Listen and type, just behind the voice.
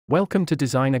Welcome to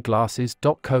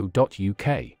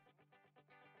designerglasses.co.uk.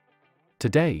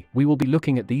 Today, we will be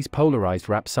looking at these polarized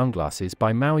wrap sunglasses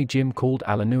by Maui Jim called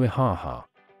Alenuihaha.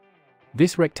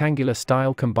 This rectangular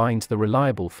style combines the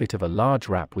reliable fit of a large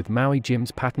wrap with Maui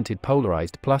Jim's patented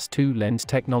polarized +2 lens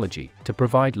technology to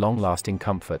provide long-lasting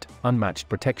comfort, unmatched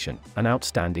protection, and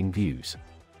outstanding views.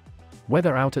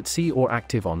 Whether out at sea or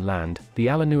active on land, the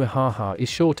Alenuihaha is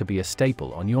sure to be a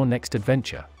staple on your next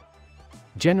adventure.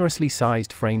 Generously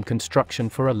sized frame construction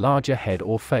for a larger head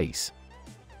or face.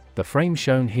 The frame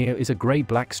shown here is a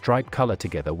grey-black stripe color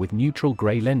together with neutral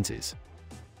grey lenses.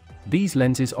 These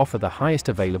lenses offer the highest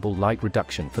available light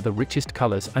reduction for the richest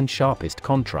colors and sharpest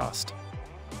contrast.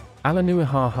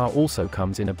 Alenuihaha also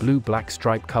comes in a blue-black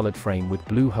stripe-colored frame with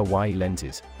blue Hawaii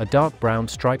lenses, a dark brown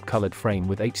stripe-colored frame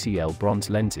with HCl bronze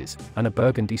lenses, and a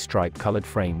burgundy stripe-colored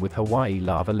frame with Hawaii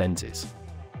lava lenses.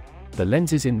 The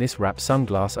lenses in this wrap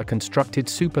sunglass are constructed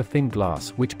super thin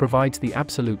glass, which provides the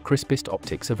absolute crispest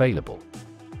optics available.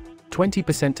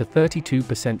 20% to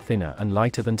 32% thinner and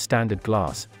lighter than standard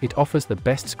glass, it offers the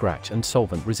best scratch and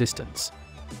solvent resistance.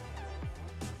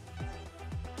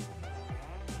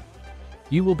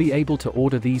 You will be able to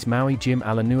order these Maui Jim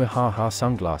Alenuihaha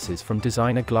sunglasses from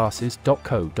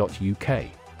designerglasses.co.uk.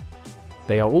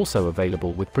 They are also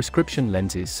available with prescription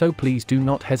lenses, so please do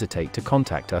not hesitate to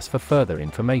contact us for further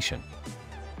information.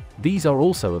 These are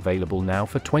also available now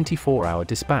for 24-hour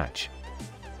dispatch.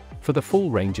 For the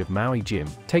full range of Maui Jim,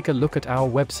 take a look at our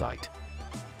website.